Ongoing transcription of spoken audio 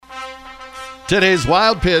Today's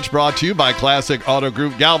Wild Pitch brought to you by Classic Auto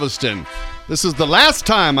Group Galveston. This is the last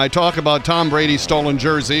time I talk about Tom Brady's stolen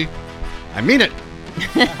jersey. I mean it.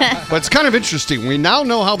 But it's kind of interesting. We now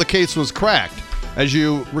know how the case was cracked. As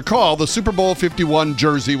you recall, the Super Bowl 51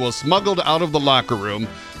 jersey was smuggled out of the locker room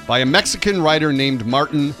by a Mexican writer named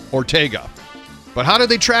Martin Ortega. But how did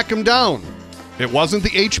they track him down? It wasn't the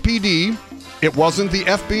HPD. It wasn't the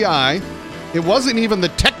FBI. It wasn't even the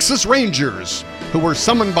Texas Rangers, who were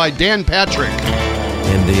summoned by Dan Patrick.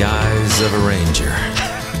 In the eyes of a ranger,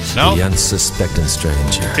 No. the unsuspecting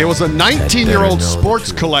stranger. It was a 19-year-old know sports the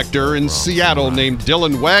truth. collector in Seattle named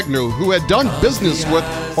Dylan Wagner who had done business with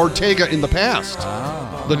Ortega in the past.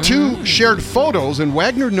 The two shared photos, and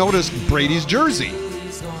Wagner noticed Brady's jersey.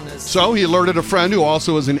 So he alerted a friend who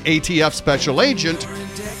also is an ATF special agent,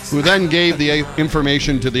 who then gave the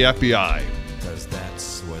information to the FBI. Because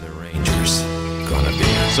that's where the ranger's gonna be.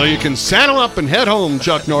 So you can saddle up and head home,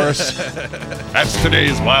 Chuck Norris. That's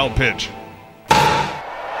today's Wild Pitch.